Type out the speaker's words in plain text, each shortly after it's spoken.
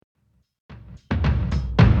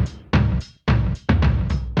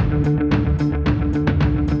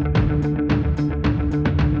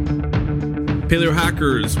Paleo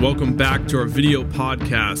Hackers, welcome back to our video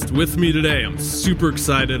podcast. With me today, I'm super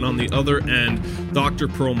excited on the other end, Dr.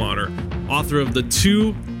 Perlmutter, author of the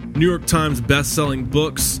two New York Times best-selling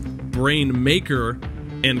books, Brain Maker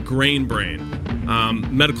and Grain Brain,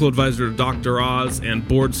 medical advisor to Dr. Oz and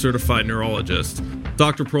board-certified neurologist.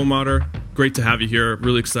 Dr. Perlmutter, great to have you here.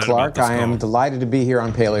 Really excited about this Clark, I am delighted to be here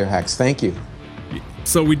on Paleo Hacks. Thank you.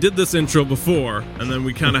 So we did this intro before, and then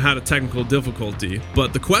we kind of had a technical difficulty.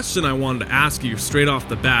 But the question I wanted to ask you straight off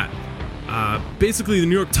the bat, basically the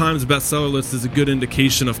New York Times bestseller list is a good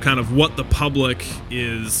indication of kind of what the public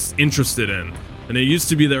is interested in. And it used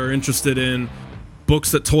to be they were interested in books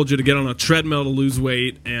that told you to get on a treadmill to lose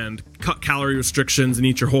weight and cut calorie restrictions and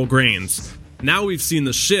eat your whole grains. Now we've seen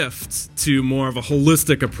the shift to more of a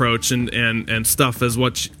holistic approach and stuff as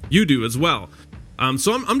what you do as well.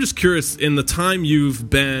 So I'm just curious, in the time you've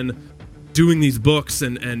been doing these books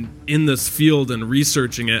and in this field and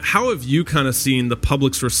researching it, how have you kind of seen the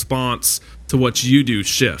public's response to what you do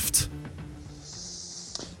shift?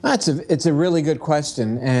 It's a really good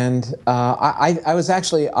question, and I was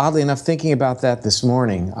actually, oddly enough, thinking about that this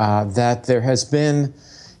morning, that there has been,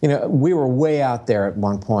 we were way out there at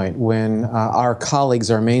one point when our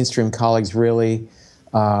mainstream colleagues really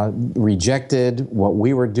rejected what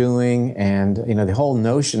we were doing, and the whole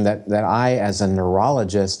notion that I, as a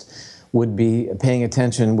neurologist, would be paying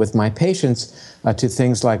attention with my patients to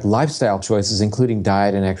things like lifestyle choices, including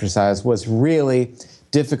diet and exercise, was really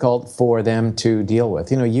difficult for them to deal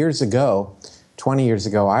with. Years ago, 20 years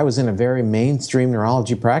ago, I was in a very mainstream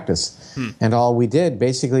neurology practice, and all we did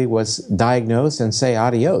basically was diagnose and say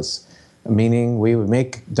adios, meaning we would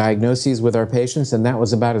make diagnoses with our patients, and that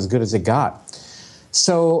was about as good as it got.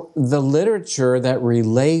 So the literature that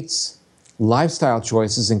relates lifestyle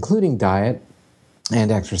choices, including diet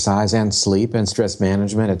and exercise and sleep and stress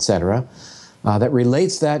management, etc., that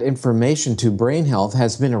relates that information to brain health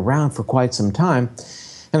has been around for quite some time.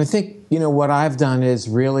 And I think, what I've done is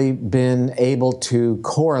really been able to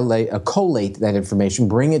collate that information,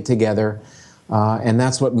 bring it together, and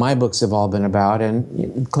that's what my books have all been about.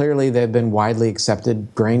 And clearly they've been widely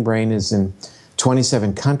accepted. Grain Brain is in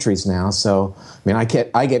 27 countries now. So, I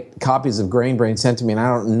get copies of Grain Brain sent to me, and I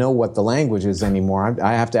don't know what the language is anymore.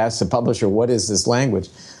 I have to ask the publisher, what is this language?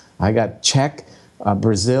 I got Czech,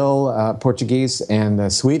 Brazil, Portuguese,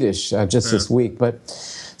 and Swedish this week. But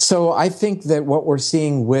so I think that what we're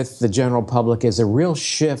seeing with the general public is a real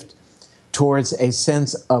shift towards a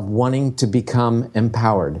sense of wanting to become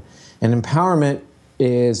empowered. And empowerment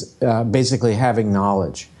is basically having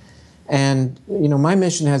knowledge. And, my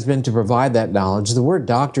mission has been to provide that knowledge. The word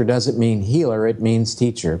doctor doesn't mean healer, it means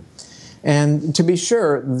teacher. And to be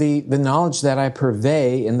sure, the knowledge that I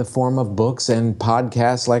purvey in the form of books and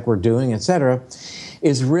podcasts like we're doing, etc.,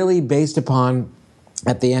 is really based upon,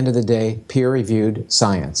 at the end of the day, peer-reviewed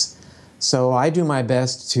science. So I do my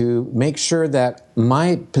best to make sure that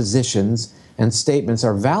my positions and statements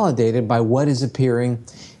are validated by what is appearing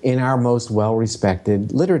in our most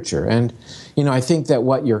well-respected literature. And, I think that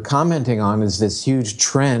what you're commenting on is this huge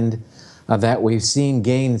trend that we've seen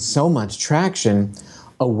gain so much traction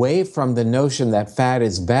away from the notion that fat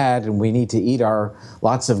is bad and we need to eat our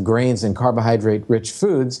lots of grains and carbohydrate-rich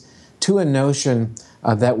foods, to a notion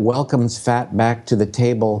that welcomes fat back to the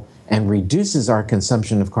table and reduces our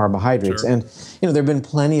consumption of carbohydrates. Sure. And, there have been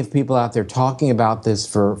plenty of people out there talking about this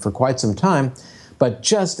for quite some time, but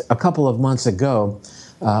just a couple of months ago,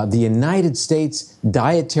 the United States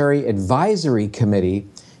Dietary Advisory Committee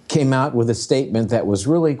came out with a statement that was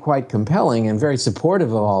really quite compelling and very supportive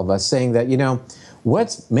of all of us, saying that,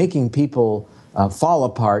 what's making people fall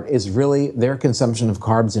apart is really their consumption of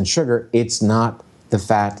carbs and sugar. It's not the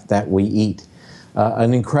fat that we eat.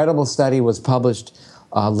 An incredible study was published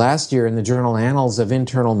last year in the journal Annals of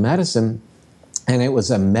Internal Medicine, and it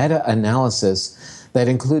was a meta-analysis that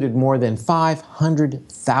included more than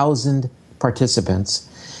 500,000 participants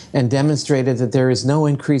and demonstrated that there is no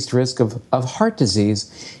increased risk of heart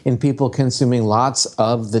disease in people consuming lots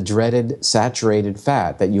of the dreaded saturated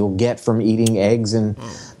fat that you'll get from eating eggs and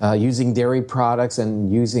using dairy products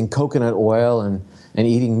and using coconut oil and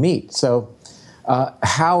eating meat. So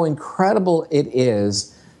how incredible it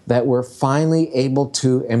is that we're finally able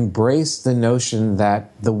to embrace the notion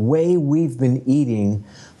that the way we've been eating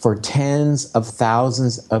for tens of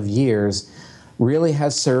thousands of years really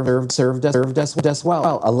has served us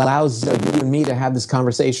well. Allows you and me to have this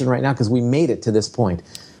conversation right now because we made it to this point.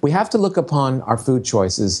 We have to look upon our food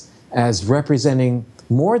choices as representing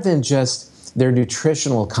more than just their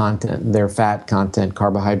nutritional content, their fat content,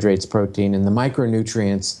 carbohydrates, protein, and the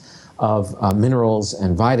micronutrients of minerals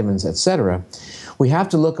and vitamins, etc., we have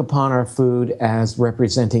to look upon our food as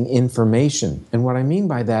representing information. And what I mean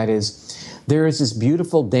by that is there is this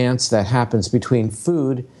beautiful dance that happens between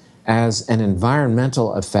food as an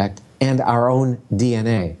environmental effect and our own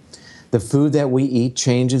DNA. The food that we eat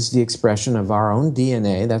changes the expression of our own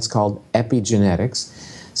DNA. That's called epigenetics.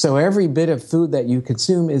 So every bit of food that you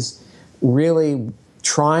consume is really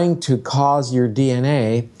trying to cause your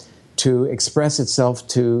DNA to express itself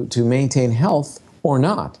to maintain health or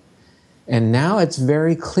not. And now it's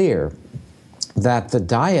very clear that the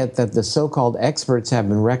diet that the so-called experts have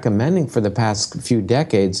been recommending for the past few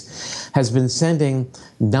decades has been sending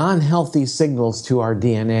non-healthy signals to our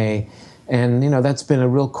DNA. And, that's been a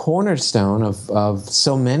real cornerstone of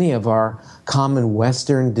so many of our common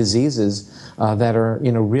Western diseases that are,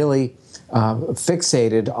 really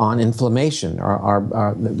fixated on inflammation,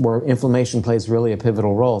 where inflammation plays really a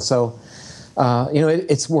pivotal role. So,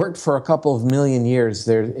 it's worked for a couple of million years.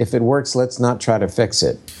 If it works, let's not try to fix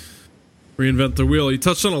it. Reinvent the wheel. You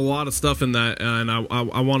touched on a lot of stuff in that, and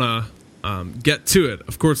I want to get to it.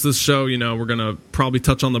 Of course, this show, we're going to probably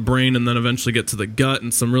touch on the brain and then eventually get to the gut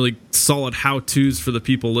and some really solid how-tos for the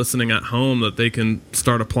people listening at home that they can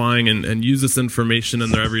start applying and use this information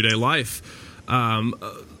in their everyday life.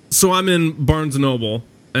 So I'm in Barnes & Noble,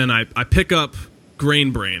 and I pick up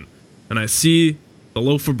Grain Brain, and I see the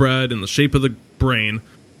loaf of bread in the shape of the brain,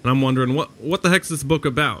 and I'm wondering, what the heck's this book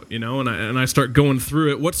about, And I start going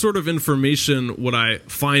through it. What sort of information would I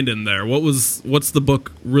find in there? What's the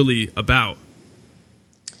book really about?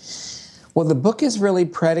 Well, the book is really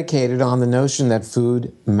predicated on the notion that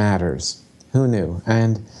food matters. Who knew?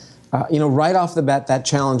 And, right off the bat, that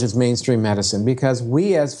challenges mainstream medicine because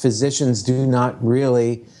we as physicians do not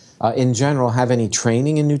really, in general, have any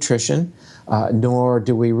training in nutrition, nor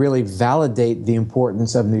do we really validate the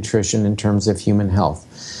importance of nutrition in terms of human health.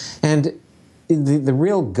 And the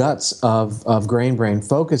real guts of Grain Brain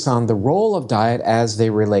focus on the role of diet as they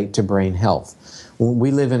relate to brain health.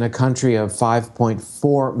 We live in a country of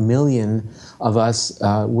 5.4 million of us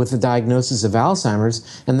with the diagnosis of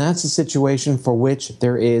Alzheimer's, and that's a situation for which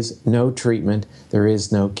there is no treatment, there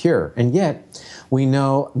is no cure. And yet, we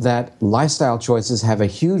know that lifestyle choices have a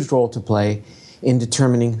huge role to play in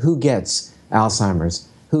determining who gets Alzheimer's,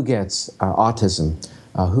 who gets autism,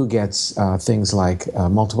 who gets things like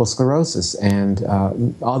multiple sclerosis and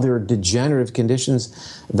other degenerative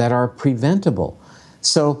conditions that are preventable.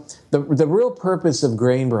 So the real purpose of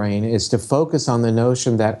Grain Brain is to focus on the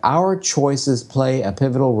notion that our choices play a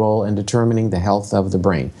pivotal role in determining the health of the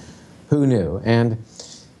brain. Who knew? And,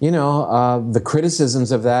 the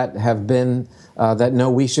criticisms of that have been that, no,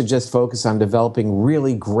 we should just focus on developing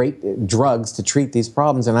really great drugs to treat these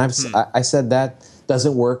problems. And I said that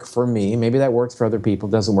doesn't work for me. Maybe that works for other people,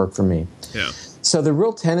 doesn't work for me. Yeah. So the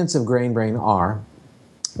real tenets of Grain Brain are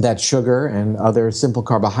that sugar and other simple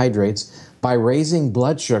carbohydrates, by raising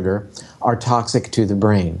blood sugar, are toxic to the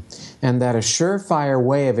brain. And that a surefire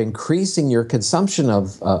way of increasing your consumption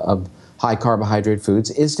of high carbohydrate foods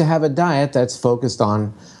is to have a diet that's focused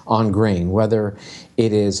on grain, whether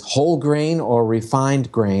it is whole grain or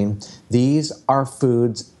refined grain. These are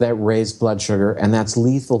foods that raise blood sugar, and that's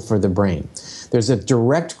lethal for the brain. There's a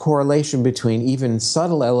direct correlation between even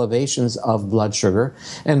subtle elevations of blood sugar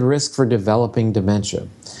and risk for developing dementia.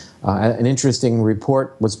 An interesting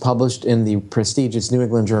report was published in the prestigious New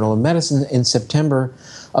England Journal of Medicine in September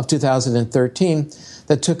of 2013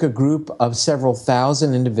 that took a group of several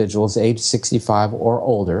thousand individuals aged 65 or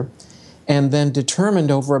older and then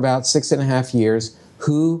determined over about 6.5 years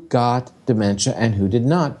who got dementia and who did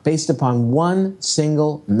not, based upon one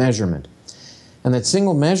single measurement. And that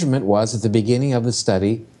single measurement was, at the beginning of the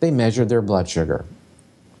study, they measured their blood sugar.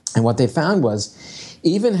 And what they found was,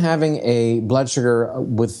 even having a blood sugar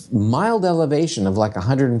with mild elevation of like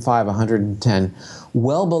 105, 110,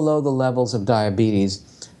 well below the levels of diabetes,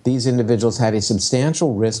 these individuals had a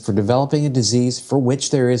substantial risk for developing a disease for which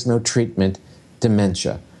there is no treatment,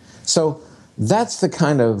 dementia. So that's the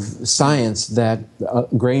kind of science that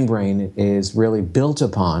Grain Brain is really built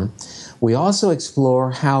upon. We also explore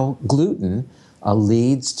how gluten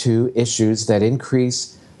leads to issues that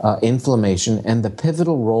increase inflammation and the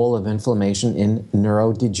pivotal role of inflammation in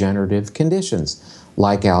neurodegenerative conditions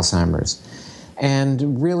like Alzheimer's.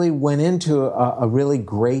 And really went into a really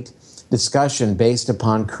great discussion based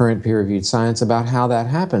upon current peer-reviewed science about how that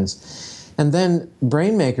happens. And then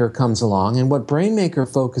Brainmaker comes along, and what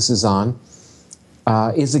Brainmaker focuses on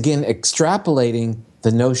is, again, extrapolating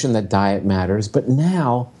the notion that diet matters, but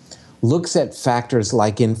now looks at factors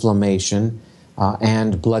like inflammation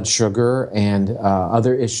and blood sugar and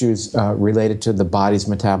other issues related to the body's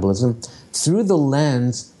metabolism through the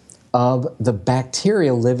lens of the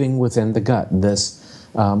bacteria living within the gut, this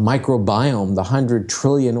microbiome, the 100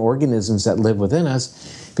 trillion organisms that live within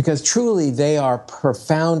us, because truly they are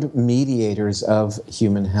profound mediators of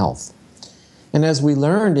human health. And as we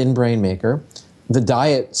learned in Brainmaker, the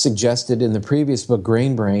diet suggested in the previous book,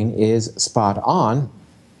 Grain Brain, is spot on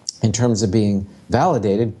in terms of being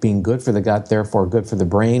validated, being good for the gut, therefore good for the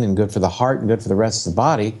brain and good for the heart and good for the rest of the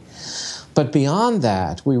body. But beyond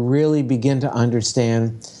that, we really begin to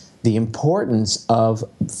understand the importance of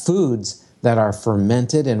foods that are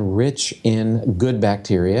fermented and rich in good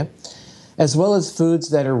bacteria, as well as foods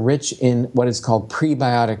that are rich in what is called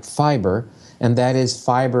prebiotic fiber, and that is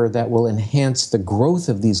fiber that will enhance the growth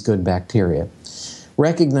of these good bacteria.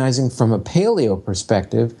 Recognizing from a paleo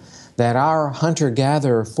perspective that our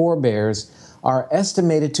hunter-gatherer forebears are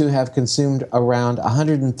estimated to have consumed around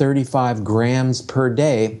 135 grams per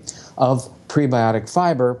day of prebiotic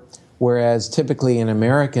fiber, whereas typically an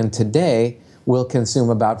American today will consume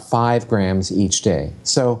about 5 grams each day.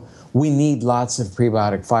 So we need lots of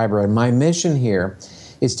prebiotic fiber, and my mission here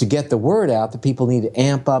is to get the word out that people need to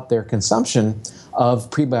amp up their consumption of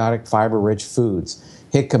prebiotic fiber-rich foods.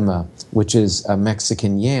 Jicama, which is a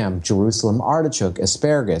Mexican yam, Jerusalem artichoke,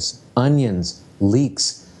 asparagus, onions,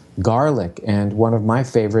 leeks, garlic, and one of my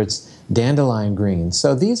favorites, dandelion greens.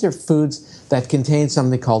 So these are foods that contain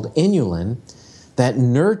something called inulin that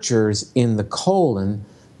nurtures in the colon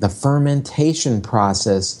the fermentation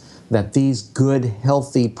process that these good,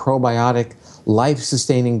 healthy, probiotic,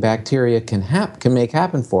 life-sustaining bacteria can make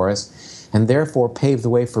happen for us, and therefore pave the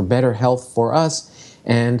way for better health for us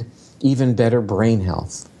and even better brain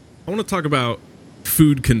health. I want to talk about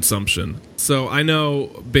food consumption. So I know,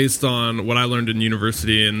 based on what I learned in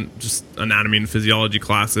university and just anatomy and physiology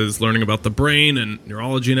classes, learning about the brain and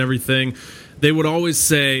neurology and everything, they would always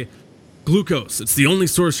say, glucose, it's the only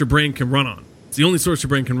source your brain can run on. It's the only source your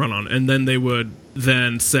brain can run on. And then they would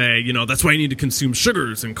then say, that's why you need to consume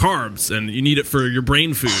sugars and carbs, and you need it for your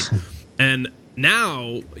brain food. And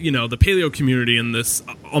now, the paleo community in this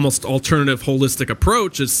almost alternative holistic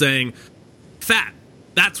approach is saying fat,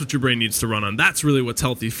 that's what your brain needs to run on. That's really what's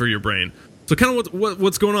healthy for your brain. So kind of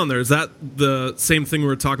what's going on there? Is that the same thing we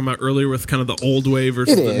were talking about earlier with kind of the old way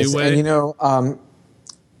versus the new way? And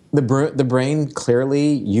the brain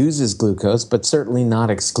clearly uses glucose, but certainly not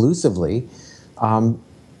exclusively.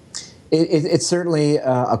 It's certainly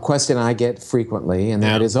a question I get frequently, and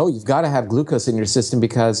that is, you've got to have glucose in your system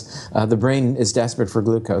because the brain is desperate for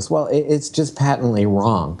glucose. Well, it's just patently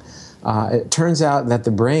wrong. It turns out that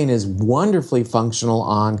the brain is wonderfully functional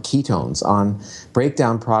on ketones, on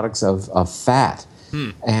breakdown products of fat.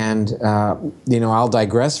 And, I'll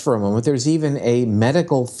digress for a moment. There's even a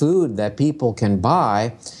medical food that people can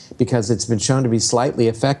buy because it's been shown to be slightly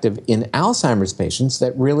effective in Alzheimer's patients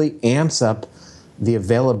that really amps up the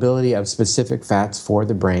availability of specific fats for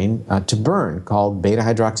the brain to burn, called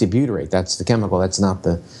beta-hydroxybutyrate. That's the chemical. That's not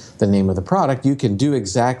the name of the product. You can do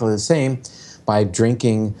exactly the same by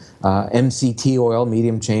drinking MCT oil,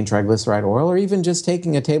 medium-chain triglyceride oil, or even just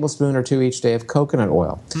taking a tablespoon or two each day of coconut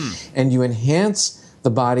oil. And you enhance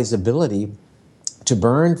the body's ability to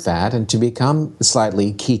burn fat and to become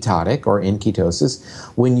slightly ketotic or in ketosis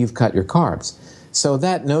when you've cut your carbs. So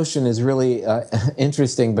that notion is really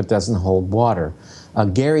interesting but doesn't hold water.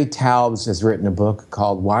 Gary Taubes has written a book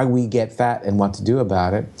called Why We Get Fat and What to Do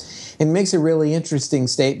About It, and makes a really interesting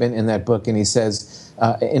statement in that book, and he says,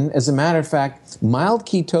 as a matter of fact, mild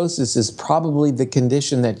ketosis is probably the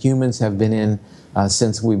condition that humans have been in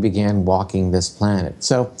since we began walking this planet.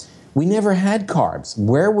 So we never had carbs.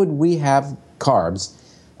 Where would we have carbs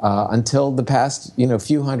until the past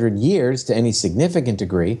few hundred years to any significant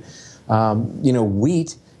degree?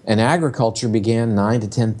 Wheat and agriculture began 9,000 to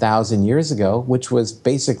 10,000 years ago, which was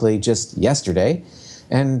basically just yesterday.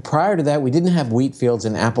 And prior to that, we didn't have wheat fields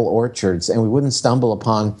and apple orchards, and we wouldn't stumble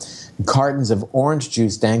upon cartons of orange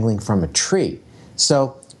juice dangling from a tree.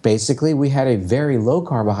 So basically, we had a very low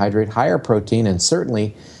carbohydrate, higher protein, and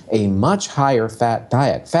certainly a much higher fat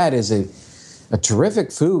diet. Fat is a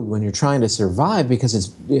terrific food when you're trying to survive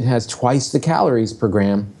because it has twice the calories per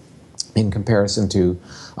gram in comparison to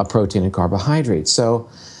a protein and carbohydrate. So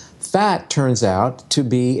fat turns out to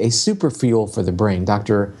be a super fuel for the brain.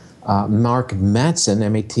 Dr. Mark Mattson,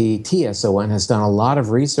 M-A-T-T-S-O-N, has done a lot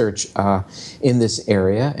of research in this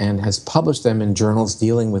area and has published them in journals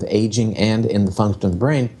dealing with aging and in the function of the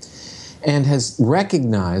brain, and has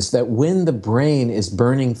recognized that when the brain is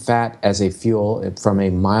burning fat as a fuel from a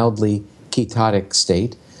mildly ketotic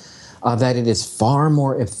state, that it is far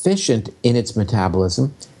more efficient in its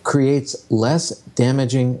metabolism, creates less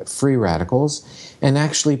damaging free radicals, and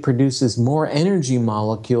actually produces more energy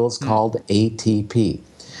molecules called ATP.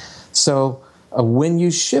 So when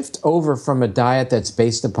you shift over from a diet that's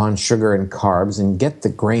based upon sugar and carbs and get the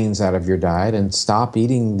grains out of your diet and stop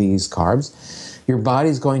eating these carbs, your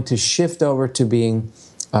body's going to shift over to being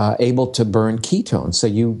able to burn ketones. So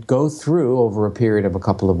you go through, over a period of a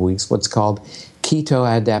couple of weeks, what's called keto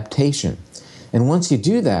adaptation. And once you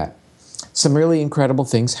do that, some really incredible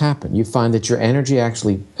things happen. You find that your energy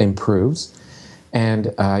actually improves,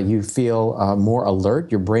 and you feel more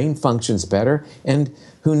alert. Your brain functions better. And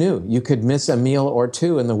who knew? You could miss a meal or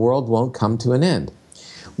two and the world won't come to an end.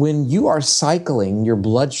 When you are cycling your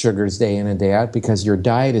blood sugars day in and day out because your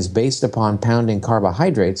diet is based upon pounding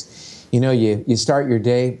carbohydrates, you start your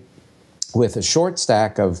day with a short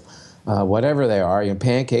stack of whatever they are,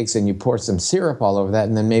 pancakes, and you pour some syrup all over that,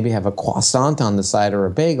 and then maybe have a croissant on the side or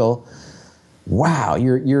a bagel. Wow,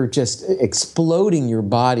 you're just exploding your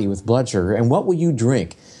body with blood sugar. And what will you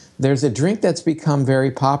drink? There's a drink that's become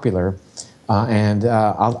very popular, and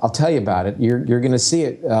I'll tell you about it. You're going to see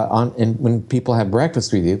it when people have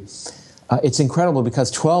breakfast with you. It's incredible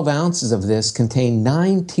because 12 ounces of this contain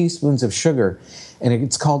 9 teaspoons of sugar, and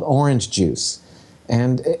it's called orange juice.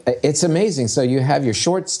 And it's amazing. So you have your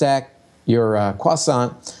short stack, your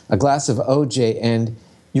croissant, a glass of OJ, and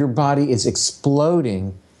your body is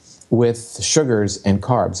exploding with sugars and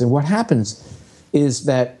carbs. And what happens is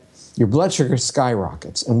that your blood sugar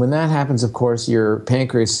skyrockets. And when that happens, of course, your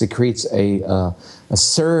pancreas secretes a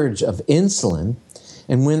surge of insulin.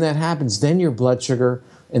 And when that happens, then your blood sugar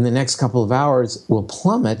in the next couple of hours will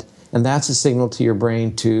plummet. And that's a signal to your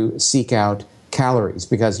brain to seek out calories,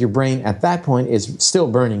 because your brain at that point is still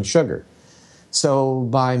burning sugar. So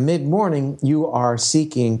by mid-morning, you are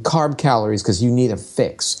seeking carb calories because you need a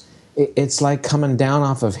fix. It's like coming down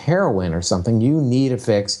off of heroin or something. You need a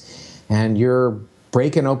fix, and you're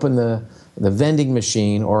breaking open the vending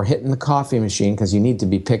machine or hitting the coffee machine because you need to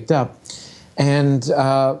be picked up. And,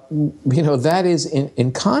 that is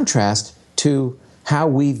in contrast to how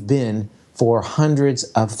we've been for hundreds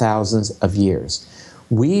of thousands of years.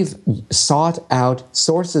 We've sought out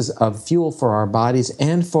sources of fuel for our bodies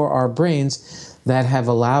and for our brains that have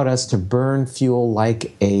allowed us to burn fuel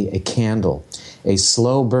like a candle, a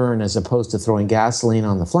slow burn as opposed to throwing gasoline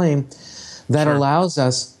on the flame, that allows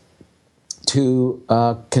us to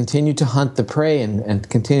continue to hunt the prey and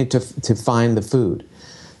continue to find the food.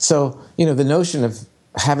 So, the notion of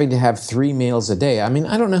having to have 3 meals a day, I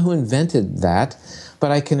don't know who invented that,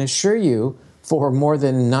 but I can assure you, for more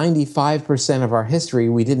than 95% of our history,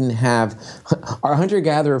 we didn't have, our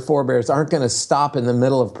hunter-gatherer forebears aren't going to stop in the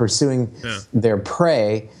middle of pursuing their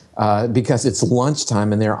prey because it's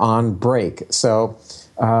lunchtime and they're on break. So,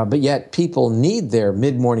 but yet people need their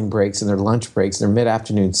mid-morning breaks and their lunch breaks and their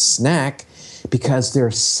mid-afternoon snack because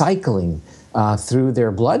they're cycling through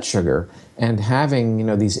their blood sugar and having,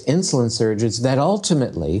 these insulin surges that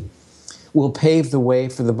ultimately will pave the way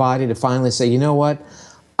for the body to finally say, you know what?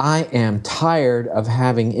 I am tired of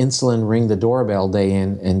having insulin ring the doorbell day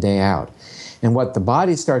in and day out. And what the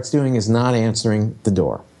body starts doing is not answering the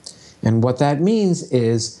door. And what that means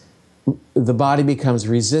is the body becomes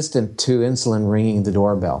resistant to insulin ringing the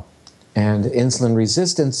doorbell. And insulin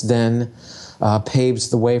resistance then paves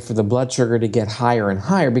the way for the blood sugar to get higher and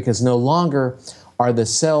higher, because no longer are the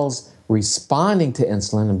cells responding to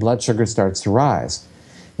insulin and blood sugar starts to rise.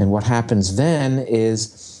 And what happens then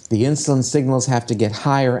is the insulin signals have to get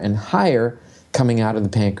higher and higher coming out of the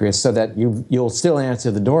pancreas so that you'll still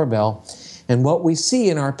answer the doorbell. And what we see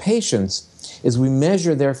in our patients is we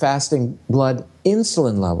measure their fasting blood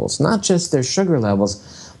insulin levels, not just their sugar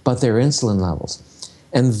levels, but their insulin levels.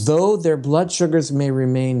 And though their blood sugars may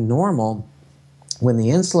remain normal, when the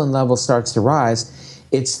insulin level starts to rise,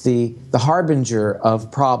 it's the harbinger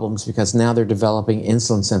of problems, because now they're developing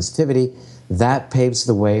insulin sensitivity. That paves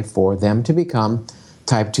the way for them to become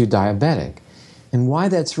type 2 diabetic. And why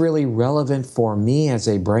that's really relevant for me as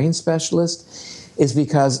a brain specialist is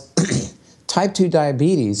because type 2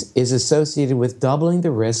 diabetes is associated with doubling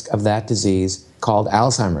the risk of that disease called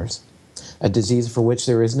Alzheimer's, a disease for which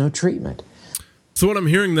there is no treatment. So what I'm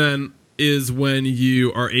hearing then is when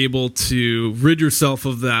you are able to rid yourself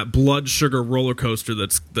of that blood sugar roller coaster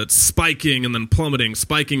that's spiking and then plummeting,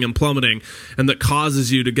 spiking and plummeting, and that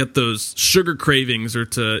causes you to get those sugar cravings or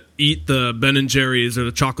to eat the Ben & Jerry's or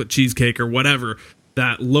the chocolate cheesecake or whatever,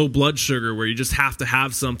 that low blood sugar where you just have to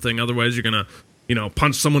have something, otherwise you're going to,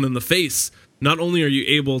 punch someone in the face. Not only are you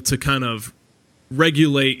able to kind of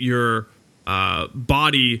regulate your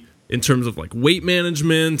body in terms of like weight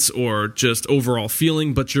management or just overall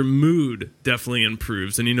feeling, but your mood definitely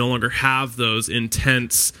improves and you no longer have those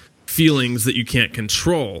intense feelings that you can't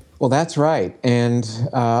control. Well, that's right. And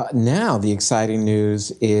now the exciting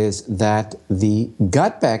news is that the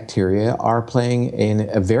gut bacteria are playing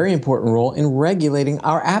a very important role in regulating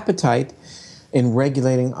our appetite, in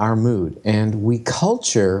regulating our mood. And we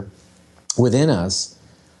culture within us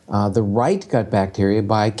the right gut bacteria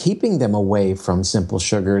by keeping them away from simple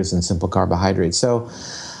sugars and simple carbohydrates. So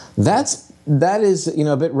that is,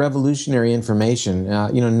 a bit revolutionary information.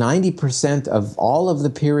 90% of all of the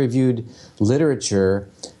peer-reviewed literature,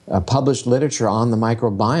 published literature on the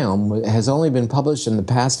microbiome has only been published in the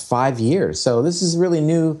past 5 years. So this is really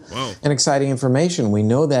new and exciting information. We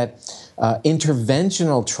know that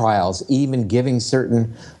interventional trials, even giving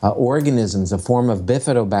certain organisms a form of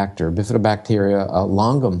Bifidobacteria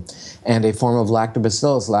longum, and a form of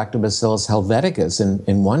Lactobacillus helveticus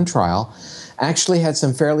in one trial, actually had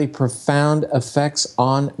some fairly profound effects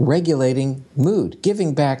on regulating mood,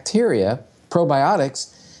 giving bacteria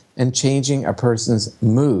probiotics and changing a person's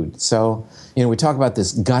mood. So, we talk about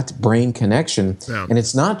this gut-brain connection, and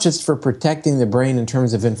it's not just for protecting the brain in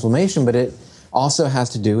terms of inflammation, but it also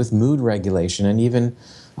has to do with mood regulation, and even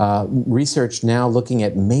research now looking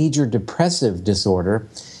at major depressive disorder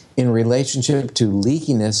in relationship to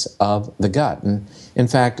leakiness of the gut. And in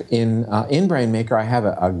fact, in BrainMaker, I have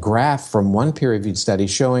a graph from one peer-reviewed study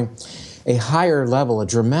showing a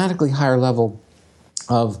dramatically higher level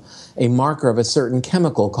of a marker of a certain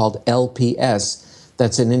chemical called LPS.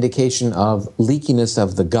 That's an indication of leakiness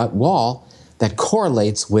of the gut wall that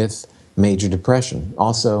correlates with major depression.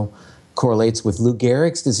 Also correlates with Lou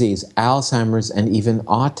Gehrig's disease, Alzheimer's, and even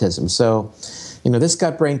autism. So, this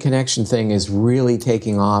gut-brain connection thing is really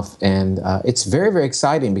taking off, and it's very, very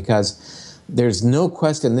exciting because there's no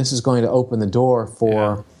question this is going to open the door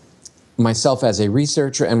for myself as a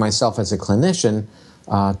researcher and myself as a clinician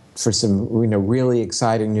for some really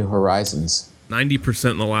exciting new horizons. 90%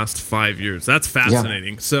 in the last 5 years. That's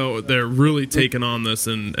fascinating. Yeah. So they're really taking on this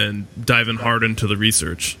and diving hard into the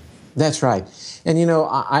research. That's right. And,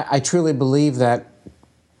 I truly believe that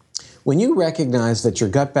when you recognize that your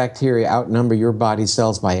gut bacteria outnumber your body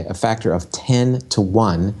cells by a factor of 10 to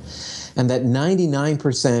 1, and that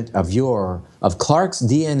 99% of Clark's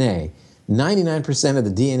DNA, 99% of the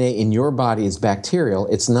DNA in your body is bacterial,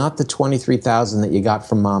 it's not the 23,000 that you got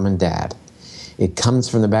from mom and dad. It comes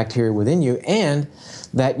from the bacteria within you, and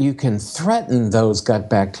that you can threaten those gut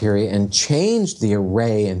bacteria and change the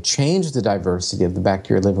array and change the diversity of the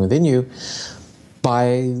bacteria living within you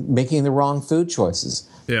by making the wrong food choices,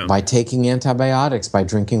 by taking antibiotics, by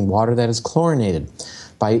drinking water that is chlorinated,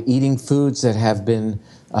 by eating foods that have been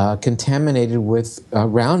contaminated with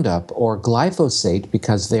Roundup or glyphosate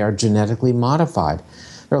because they are genetically modified.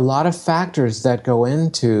 There are a lot of factors that go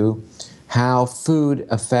into how food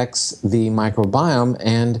affects the microbiome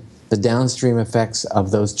and the downstream effects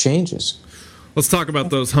of those changes. Let's talk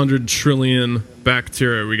about those 100 trillion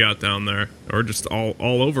bacteria we got down there, or just all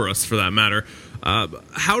over us for that matter.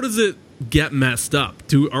 How does it get messed up?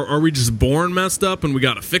 Are we just born messed up and we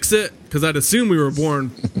got to fix it? Because I'd assume we were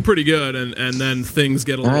born pretty good and then things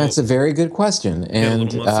get a little... That's a very good question.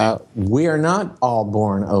 And we are not all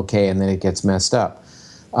born okay and then it gets messed up.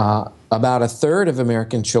 About a third of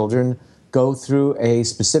American children go through a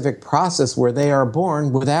specific process where they are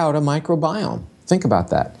born without a microbiome. Think about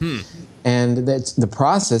that. And the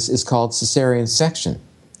process is called cesarean section,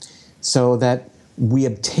 so that we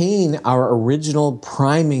obtain our original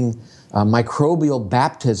priming microbial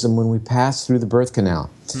baptism when we pass through the birth canal.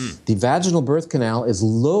 The vaginal birth canal is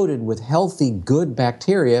loaded with healthy, good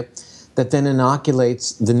bacteria that then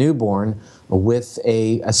inoculates the newborn with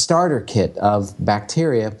a starter kit of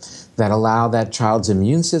bacteria that allow that child's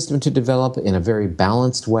immune system to develop in a very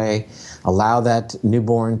balanced way, allow that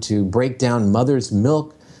newborn to break down mother's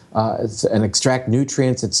milk and extract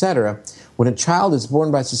nutrients, etc. When a child is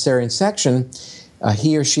born by cesarean section,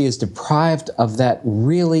 he or she is deprived of that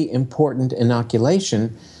really important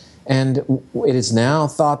inoculation, and it is now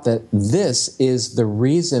thought that this is the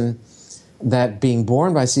reason that being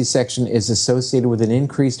born by C-section is associated with an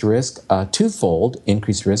increased risk, a twofold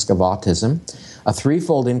increased risk of autism, a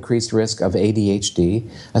threefold increased risk of ADHD,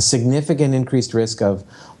 a significant increased risk of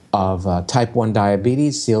type 1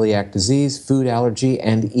 diabetes, celiac disease, food allergy,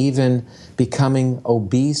 and even becoming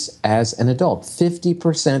obese as an adult.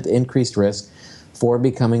 50% increased risk for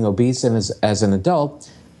becoming obese and as an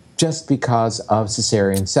adult just because of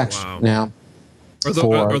cesarean section. Wow. Now,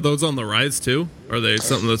 are those on the rise too? Are they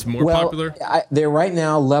something that's more popular? They're right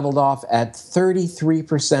now leveled off at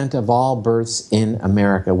 33% of all births in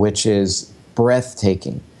America, which is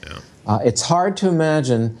breathtaking. It's hard to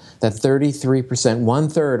imagine that 33%,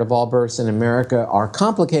 one-third of all births in America, are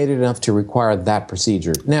complicated enough to require that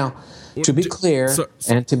procedure. Now, to be clear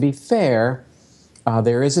and to be fair,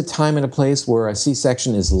 there is a time and a place where a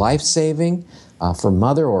C-section is life-saving for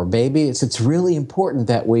mother or baby. It's really important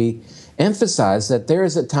that we emphasize that there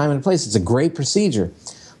is a time and a place. It's a great procedure.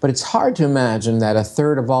 But it's hard to imagine that a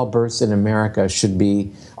third of all births in America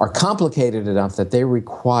are complicated enough that they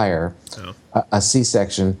require a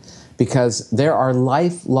C-section, because there are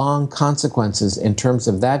lifelong consequences in terms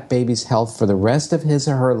of that baby's health for the rest of his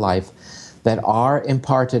or her life that are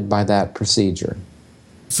imparted by that procedure.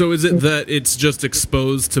 So is it that it's just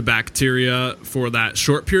exposed to bacteria for that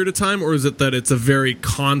short period of time, or is it that it's a very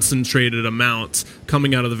concentrated amount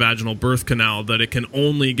coming out of the vaginal birth canal that it can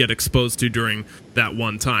only get exposed to during that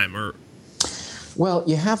one time? Or well,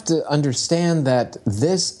 you have to understand that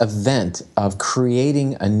this event of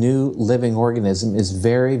creating a new living organism is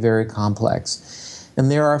very, very complex. And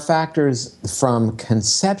there are factors from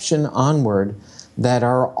conception onward that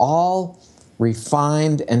are all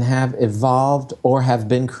refined and have evolved or have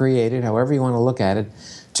been created, however you want to look at it,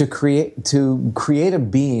 to create a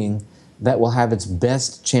being that will have its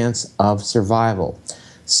best chance of survival.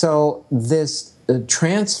 So this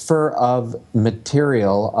transfer of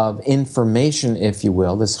material, of information, if you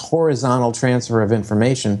will, this horizontal transfer of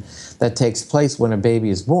information that takes place when a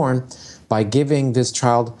baby is born by giving this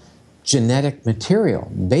child genetic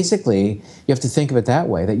material. Basically, you have to think of it that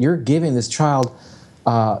way, that you're giving this child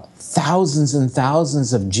thousands and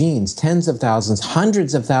thousands of genes, tens of thousands,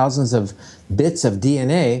 hundreds of thousands of bits of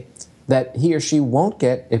DNA that he or she won't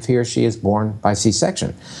get if he or she is born by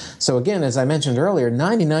C-section. So again, as I mentioned earlier,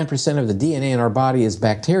 99% of the DNA in our body is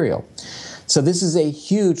bacterial. So this is a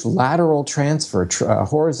huge lateral transfer,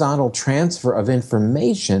 horizontal transfer of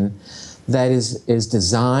information that is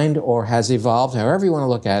designed or has evolved, however you want to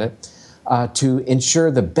look at it, to ensure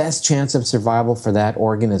the best chance of survival for that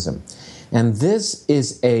organism. And this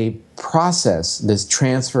is a process, this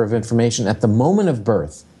transfer of information at the moment of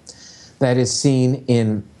birth, that is seen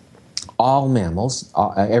in all mammals,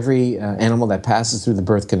 every animal that passes through the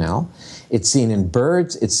birth canal. It's seen in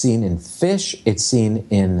birds, it's seen in fish, it's seen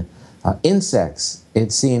in insects,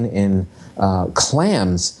 it's seen in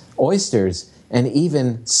clams, oysters, and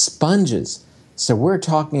even sponges. So we're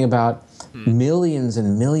talking about millions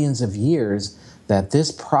and millions of years that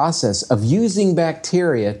this process of using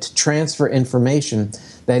bacteria to transfer information,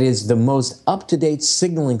 that is the most up-to-date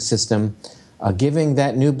signaling system, giving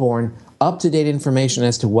that newborn up-to-date information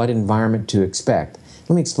as to what environment to expect.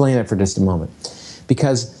 Let me explain that for just a moment.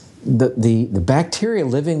 Because the bacteria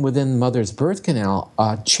living within mother's birth canal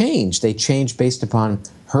change. They change based upon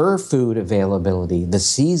her food availability, the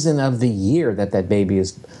season of the year that that baby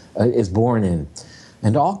is born in,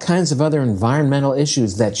 and all kinds of other environmental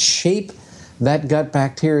issues that shape that gut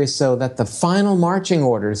bacteria so that the final marching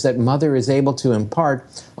orders that mother is able to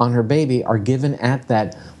impart on her baby are given at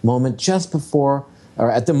that moment, just before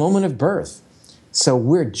or at the moment of birth. So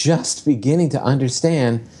we're just beginning to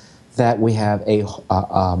understand that we have a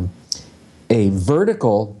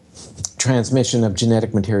vertical transmission of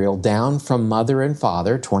genetic material down from mother and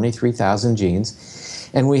father, 23,000 genes,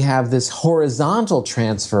 and we have this horizontal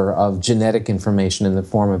transfer of genetic information in the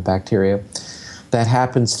form of bacteria that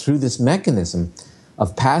happens through this mechanism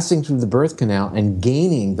of passing through the birth canal and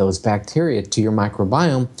gaining those bacteria to your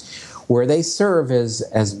microbiome, where they serve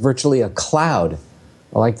as virtually a cloud,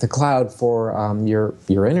 like the cloud for your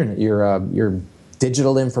internet, your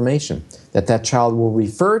digital information that child will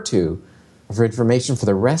refer to for information for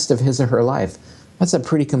the rest of his or her life. That's a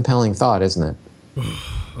pretty compelling thought, isn't it?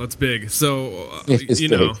 That's big. So,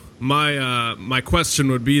 my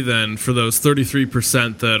question would be then, for those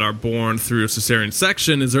 33% that are born through a cesarean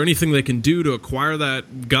section, is there anything they can do to acquire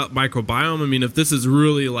that gut microbiome? I mean, if this is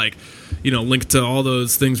really linked to all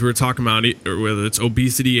those things we were talking about, or whether it's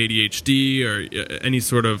obesity, ADHD, or any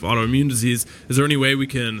sort of autoimmune disease, is there any way we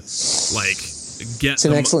can get? It's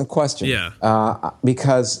an excellent question. Yeah.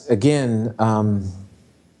 Because again,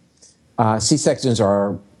 C-sections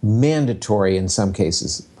are mandatory in some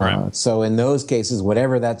cases. Right. So in those cases,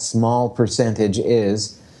 whatever that small percentage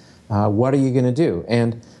is, what are you going to do?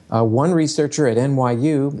 And one researcher at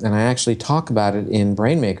NYU, and I actually talk about it in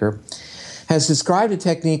Brainmaker, has described a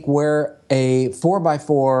technique where a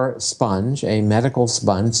 4x4 sponge, a medical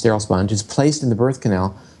sponge, sterile sponge, is placed in the birth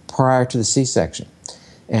canal prior to the C-section.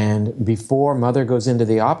 And before mother goes into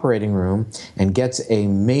the operating room and gets a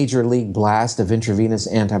major league blast of intravenous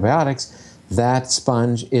antibiotics, that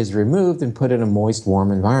sponge is removed and put in a moist,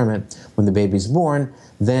 warm environment. When the baby's born,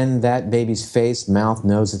 then that baby's face, mouth,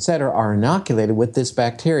 nose, etc. are inoculated with this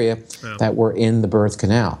bacteria that were in the birth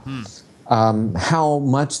canal. How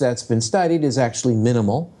much that's been studied is actually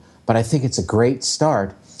minimal, but I think it's a great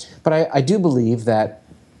start. But I do believe that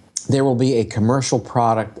there will be a commercial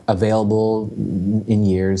product available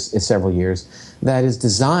in several years, that is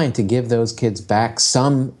designed to give those kids back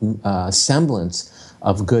some semblance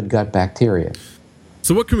of good gut bacteria.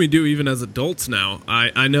 So what can we do even as adults now?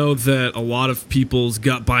 I know that a lot of people's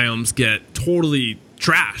gut biomes get totally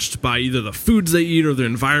trashed by either the foods they eat or the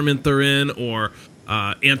environment they're in, or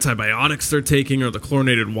antibiotics they're taking, or the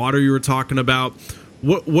chlorinated water you were talking about.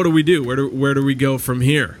 What do we do? Where do we go from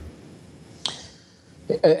here?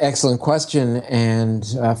 Excellent question. And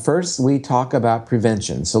first, we talk about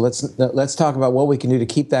prevention. So let's talk about what we can do to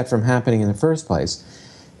keep that from happening in the first place.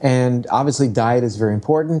 And obviously, diet is very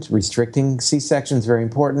important. Restricting C-section is very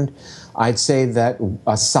important. I'd say that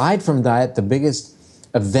aside from diet, the biggest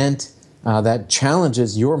event that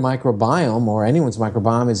challenges your microbiome or anyone's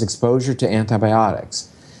microbiome is exposure to antibiotics.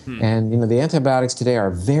 And the antibiotics today are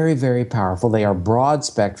very, very powerful. They are broad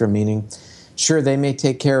spectrum, meaning, sure, they may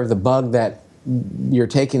take care of the bug that you're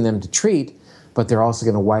taking them to treat, but they're also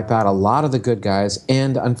going to wipe out a lot of the good guys.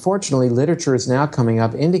 And unfortunately, literature is now coming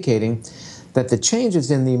up indicating that the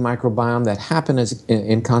changes in the microbiome that happen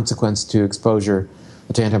in consequence to exposure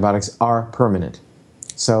to antibiotics are permanent.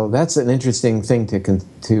 So that's an interesting thing to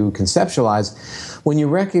conceptualize when you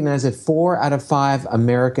recognize that 4 out of 5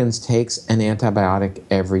 Americans takes an antibiotic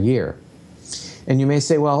every year. And you may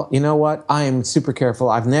say, well, you know what? I am super careful.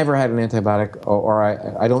 I've never had an antibiotic, or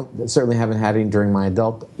I certainly haven't had any during my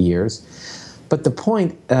adult years. But the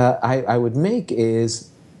point I would make is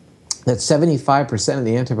that 75% of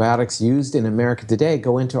the antibiotics used in America today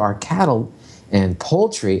go into our cattle and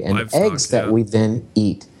poultry and eggs that we then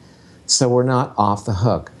eat. So we're not off the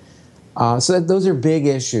hook. So those are big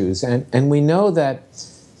issues. And we know that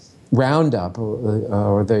Roundup,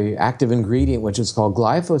 or the active ingredient, which is called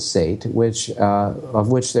glyphosate, of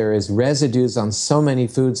which there is residues on so many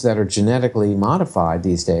foods that are genetically modified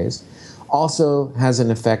these days, also has an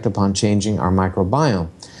effect upon changing our microbiome.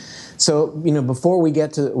 So, before we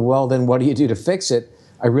get to, well, then what do you do to fix it?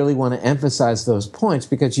 I really want to emphasize those points,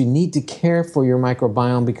 because you need to care for your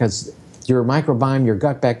microbiome, because your microbiome, your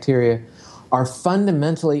gut bacteria, are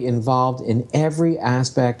fundamentally involved in every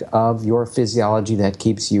aspect of your physiology that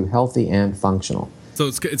keeps you healthy and functional. So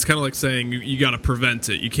it's kind of like saying you got to prevent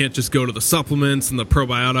it. You can't just go to the supplements and the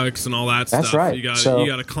probiotics and all that stuff. That's right. You got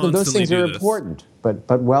to constantly those things are important,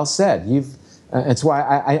 but well said. It's why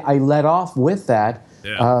I led off with that.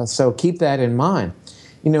 Yeah. So keep that in mind.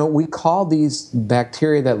 We call these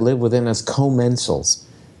bacteria that live within us commensals,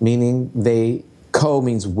 meaning co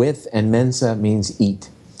means with and mensa means eat.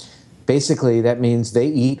 Basically, that means they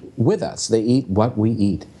eat with us. They eat what we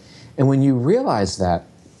eat. And when you realize that,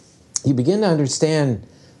 you begin to understand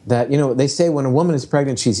that, they say when a woman is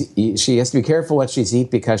pregnant, she has to be careful what she's eating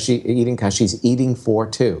because she's eating for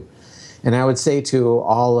two. And I would say to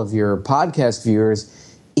all of your podcast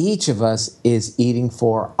viewers, each of us is eating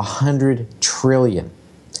for 100 trillion,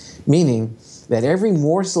 meaning that every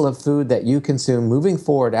morsel of food that you consume moving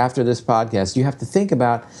forward after this podcast, you have to think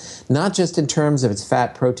about not just in terms of its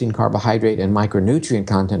fat, protein, carbohydrate, and micronutrient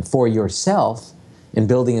content for yourself in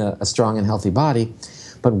building a strong and healthy body,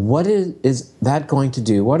 but what is that going to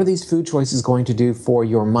do? What are these food choices going to do for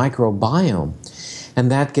your microbiome? And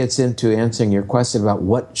that gets into answering your question about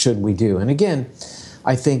what should we do. And again,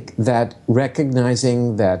 I think that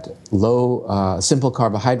recognizing that simple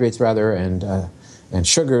carbohydrates and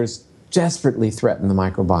sugars desperately threaten the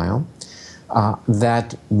microbiome,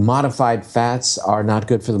 that modified fats are not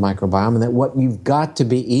good for the microbiome, and that what you've got to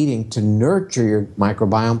be eating to nurture your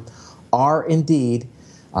microbiome are indeed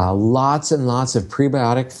lots and lots of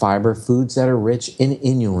prebiotic fiber, foods that are rich in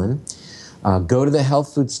inulin. Go to the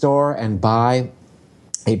health food store and buy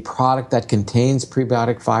a product that contains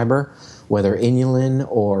prebiotic fiber, whether inulin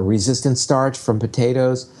or resistant starch from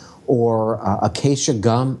potatoes, or acacia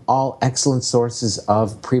gum, all excellent sources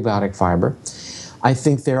of prebiotic fiber. I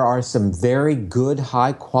think there are some very good,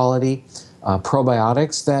 high-quality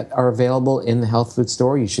probiotics that are available in the health food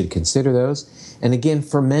store. You should consider those. And again,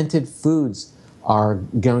 fermented foods are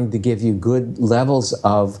going to give you good levels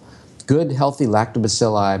of good, healthy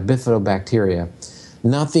lactobacilli, bifidobacteria.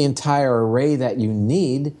 Not the entire array that you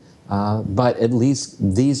need, but at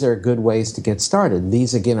least these are good ways to get started.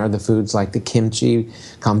 These, again, are the foods like the kimchi,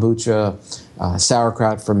 kombucha,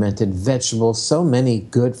 sauerkraut, fermented vegetables, so many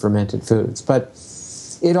good fermented foods. But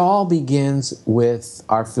It all begins with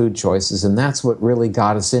our food choices, and that's what really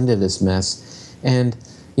got us into this mess. And,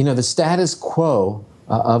 the status quo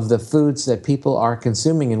of the foods that people are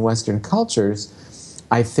consuming in Western cultures,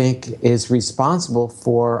 I think, is responsible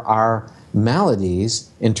for our maladies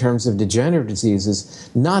in terms of degenerative diseases,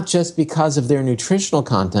 not just because of their nutritional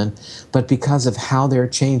content, but because of how they're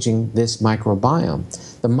changing this microbiome.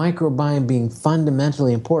 The microbiome being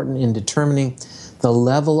fundamentally important in determining the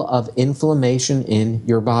level of inflammation in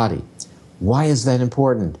your body. Why is that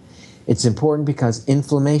important? It's important because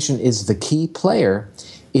inflammation is the key player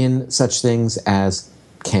in such things as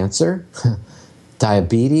cancer,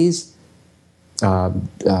 diabetes,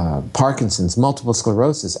 Parkinson's, multiple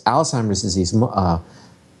sclerosis, Alzheimer's disease,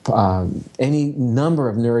 any number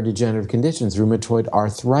of neurodegenerative conditions, rheumatoid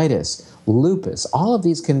arthritis, lupus. All of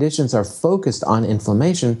these conditions are focused on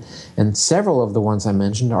inflammation, and several of the ones I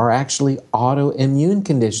mentioned are actually autoimmune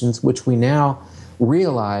conditions, which we now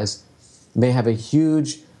realize may have a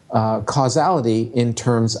huge causality in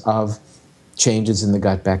terms of changes in the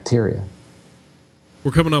gut bacteria.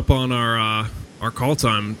 We're coming up on our call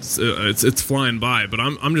time. It's flying by, but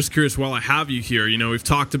I'm just curious while I have you here. We've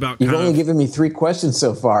talked about. You've only given me 3 questions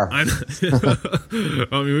so far. I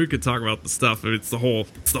mean, we could talk about the stuff. It's the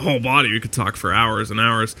whole body. We could talk for hours and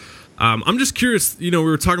hours. I'm just curious. We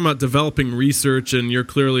were talking about developing research, and you're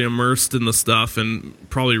clearly immersed in the stuff, and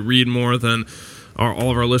probably read more than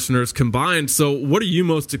all of our listeners combined. So what are you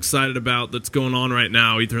most excited about that's going on right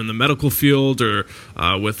now, either in the medical field or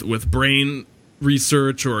with brain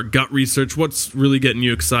research or gut research? What's really getting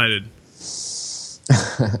you excited?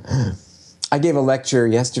 I gave a lecture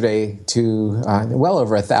yesterday to well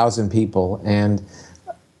over 1,000 people, and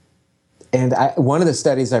one of the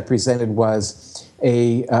studies I presented was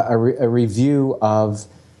a review of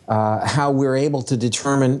how we're able to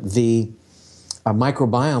determine the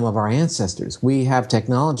microbiome of our ancestors. We have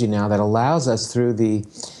technology now that allows us, through the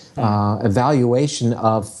evaluation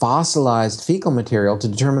of fossilized fecal material, to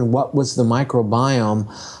determine what was the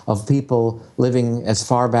microbiome of people living as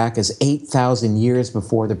far back as 8,000 years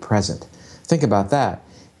before the present. Think about that.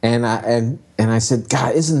 And I said,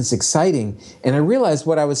 God, isn't this exciting? And I realized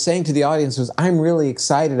what I was saying to the audience was, I'm really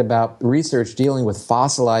excited about research dealing with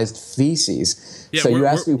fossilized feces. Yeah, so you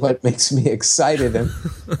asked me what makes me excited, and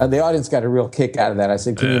the audience got a real kick out of that. I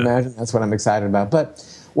said, can you imagine? That's what I'm excited about. But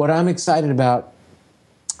what I'm excited about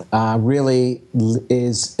really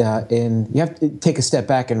is you have to take a step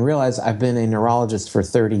back and realize I've been a neurologist for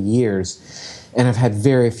 30 years, and I've had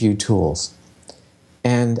very few tools.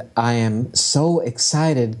 And I am so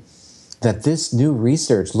excited that this new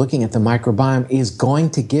research looking at the microbiome is going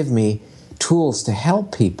to give me tools to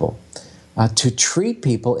help people, to treat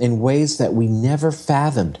people in ways that we never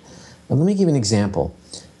fathomed. Now, let me give you an example.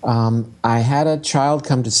 I had a child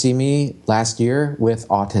come to see me last year with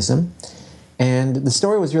autism, and the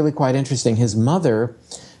story was really quite interesting. His mother,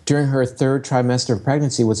 during her 3rd trimester of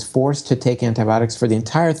pregnancy, was forced to take antibiotics for the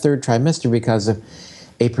entire 3rd trimester because of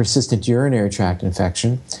a persistent urinary tract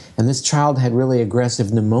infection. And this child had really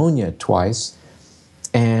aggressive pneumonia twice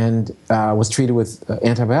and was treated with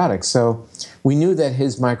antibiotics. So we knew that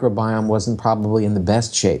his microbiome wasn't probably in the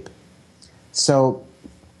best shape. So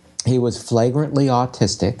he was flagrantly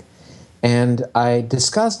autistic. And I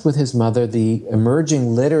discussed with his mother the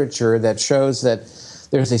emerging literature that shows that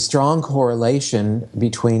there's a strong correlation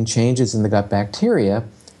between changes in the gut bacteria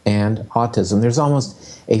and autism. There's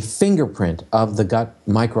almost a fingerprint of the gut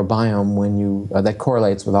microbiome when that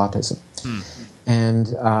correlates with autism. And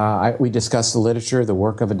we discussed the literature, the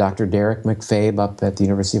work of a Dr. Derek McFabe up at the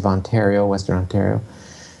University of Ontario, Western Ontario.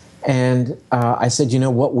 And I said,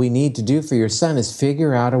 what we need to do for your son is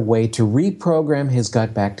figure out a way to reprogram his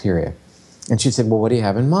gut bacteria. And she said, well, what do you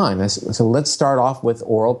have in mind? I said, so let's start off with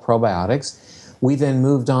oral probiotics. We then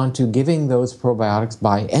moved on to giving those probiotics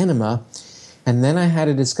by enema. And then I had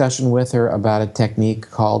a discussion with her about a technique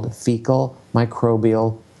called fecal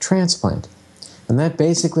microbial transplant. And that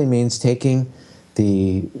basically means taking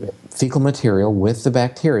the fecal material with the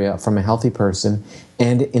bacteria from a healthy person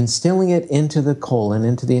and instilling it into the colon,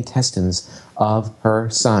 into the intestines of her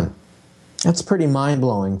son. That's pretty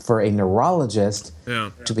mind-blowing for a neurologist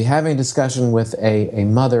to be having a discussion with a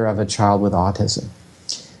mother of a child with autism.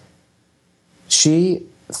 She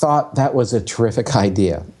thought that was a terrific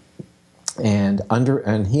idea. And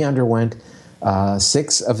he underwent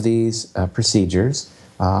 6 of these procedures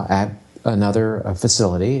at another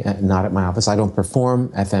facility, not at my office. I don't perform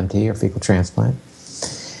FMT or fecal transplant.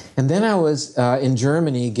 And then I was in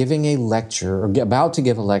Germany giving a lecture, or about to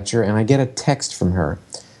give a lecture, and I get a text from her.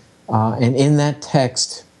 And in that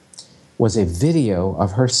text was a video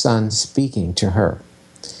of her son speaking to her.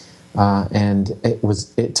 and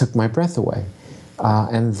it took my breath away.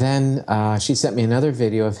 And then she sent me another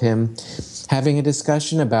video of him having a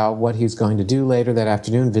discussion about what he was going to do later that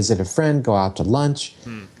afternoon, visit a friend, go out to lunch.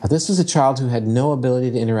 This was a child who had no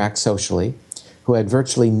ability to interact socially, who had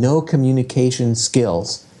virtually no communication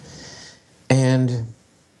skills, and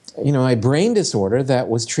a brain disorder that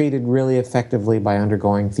was treated really effectively by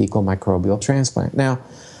undergoing fecal microbial transplant. Now,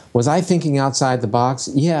 was I thinking outside the box?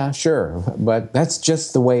 Yeah, sure, but that's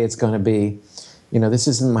just the way it's going to be. This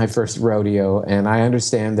isn't my first rodeo, and I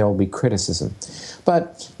understand there will be criticism.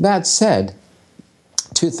 But that said,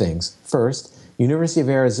 two things. First, University of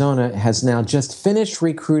Arizona has now just finished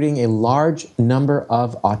recruiting a large number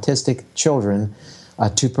of autistic children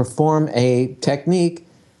to perform a technique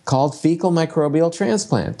called fecal microbial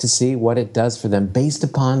transplant to see what it does for them based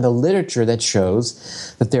upon the literature that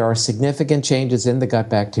shows that there are significant changes in the gut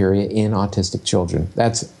bacteria in autistic children.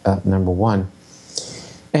 That's number one.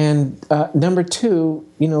 And number two,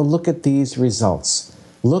 look at these results.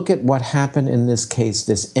 Look at what happened in this case,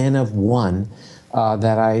 this N of 1,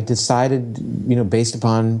 that I decided, based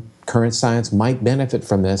upon current science, might benefit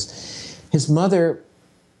from this. His mother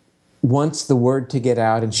wants the word to get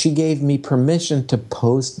out, and she gave me permission to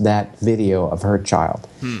post that video of her child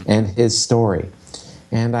and his story.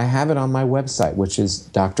 And I have it on my website, which is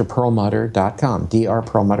drperlmutter.com,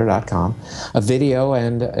 drperlmutter.com, a video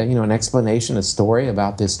and an explanation, a story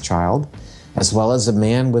about this child, as well as a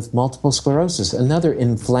man with multiple sclerosis, another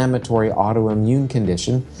inflammatory autoimmune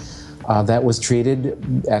condition that was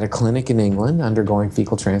treated at a clinic in England, undergoing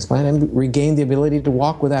fecal transplant, and regained the ability to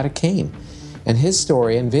walk without a cane. And his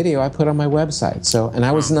story and video I put on my website. And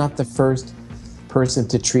I was not the first person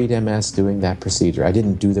to treat MS doing that procedure. I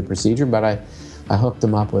didn't do the procedure, but I hooked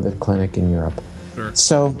them up with a clinic in Europe. Sure.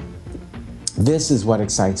 So this is what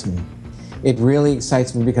excites me. It really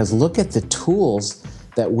excites me because look at the tools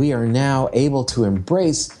that we are now able to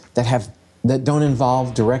embrace that don't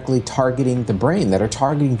involve directly targeting the brain, that are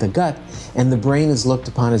targeting the gut, and the brain is looked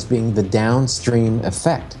upon as being the downstream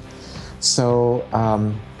effect. So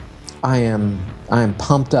I am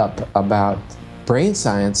pumped up about brain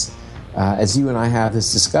science as you and I have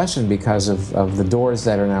this discussion because of the doors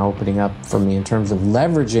that are now opening up for me in terms of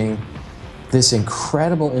leveraging this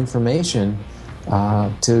incredible information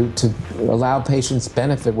to allow patients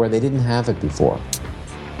benefit where they didn't have it before.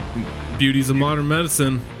 Beauties of modern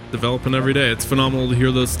medicine developing every day. It's phenomenal to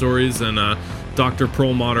hear those stories. And Dr.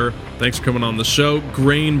 Perlmutter, thanks for coming on the show.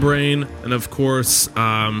 Grain Brain, and of course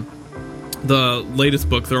the latest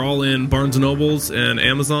book. They're all in Barnes & Nobles and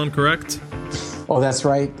Amazon, correct? Oh, that's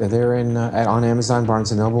right. They're on Amazon,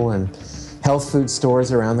 Barnes & Noble, and health food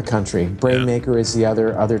stores around the country. Brainmaker is the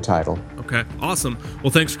other title. Okay, awesome. Well,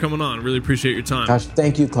 thanks for coming on. Really appreciate your time. Gosh,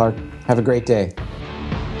 thank you, Clark. Have a great day.